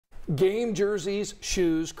Game jerseys,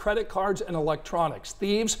 shoes, credit cards, and electronics.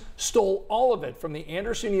 Thieves stole all of it from the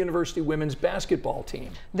Anderson University women's basketball team.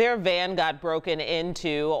 Their van got broken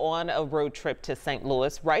into on a road trip to St.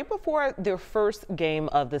 Louis right before their first game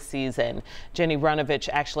of the season. Jenny Runovich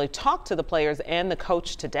actually talked to the players and the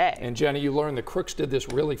coach today. And Jenny, you learned the crooks did this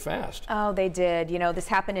really fast. Oh, they did. You know, this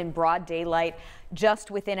happened in broad daylight, just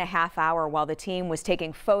within a half hour while the team was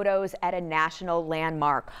taking photos at a national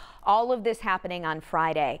landmark. All of this happening on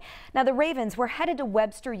Friday. Now, the Ravens were headed to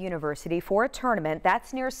Webster University for a tournament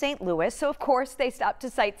that's near St. Louis, so of course they stopped to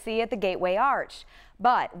sightsee at the Gateway Arch.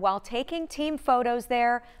 But while taking team photos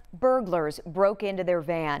there, burglars broke into their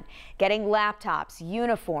van, getting laptops,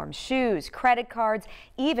 uniforms, shoes, credit cards,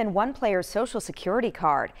 even one player's social security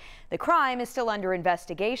card. The crime is still under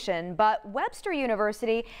investigation, but Webster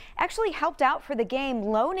University actually helped out for the game,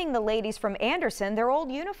 loaning the ladies from Anderson their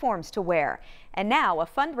old uniforms to wear. And now a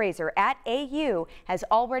fundraiser at AU has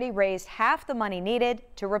already raised half the money needed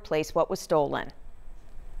to replace what was stolen.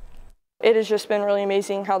 It has just been really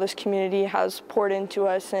amazing how this community has poured into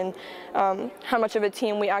us and how much of a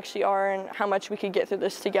team we actually are and how much we could get through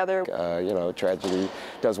this together. You know, tragedy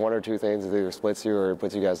does one or two things. It either splits you or it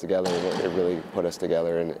puts you guys together, and it really put us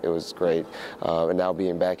together, and it was great. And now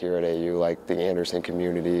being back here at AU, like the Anderson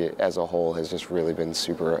community as a whole has just really been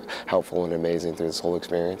super helpful and amazing through this whole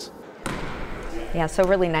experience. Yeah, so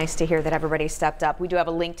really nice to hear that everybody stepped up. We do have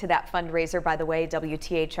a link to that fundraiser, by the way,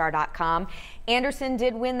 WTHR.com. Anderson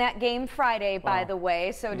did win that game Friday, by the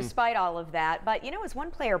way, so despite all of that. But, you know, as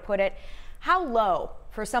one player put it, how low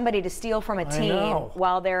for somebody to steal from a team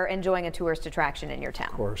while they're enjoying a tourist attraction in your town?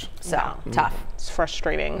 Of course. So, tough. It's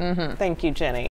frustrating. Thank you, Jenny.